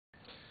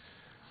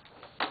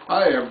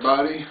Hi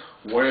everybody.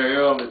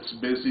 Well, it's a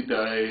busy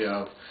day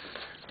of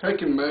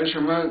taking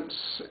measurements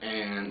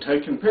and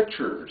taking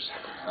pictures.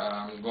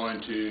 I'm going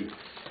to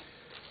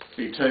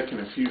be taking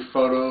a few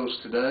photos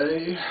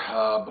today,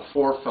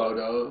 before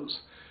photos.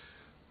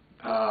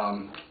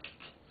 Got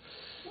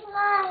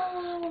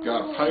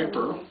a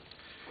paper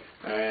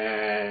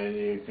and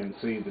you can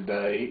see the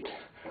date.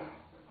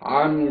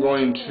 I'm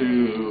going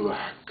to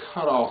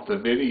cut off the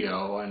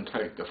video and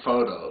take the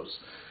photos.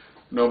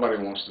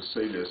 Nobody wants to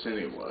see this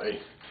anyway.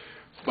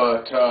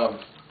 But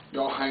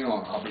y'all hang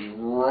on, I'll be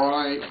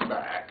right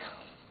back.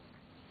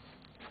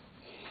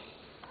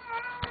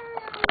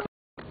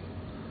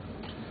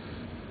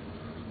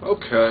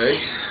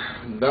 Okay,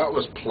 that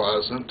was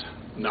pleasant.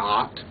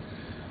 Not.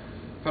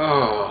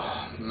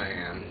 Oh,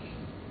 man.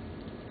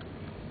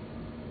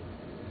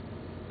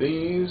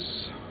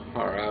 These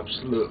are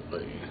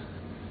absolutely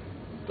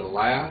the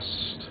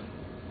last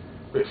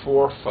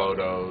before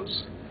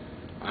photos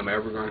I'm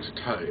ever going to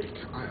take.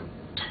 I am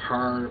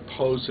tired of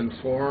posing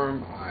for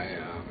them. I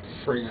am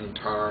friggin'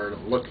 tired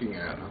of looking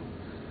at them.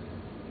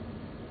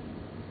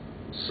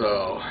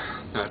 So,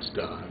 that's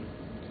done.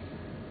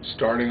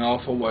 Starting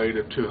off a weight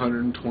of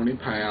 220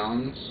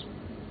 pounds,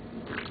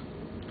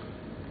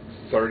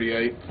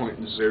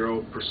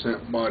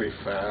 38.0% body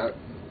fat,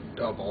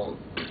 double.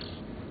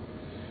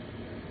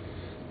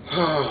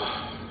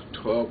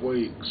 12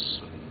 weeks.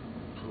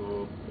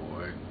 Oh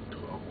boy,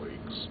 12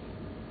 weeks.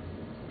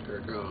 Here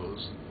it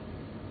goes.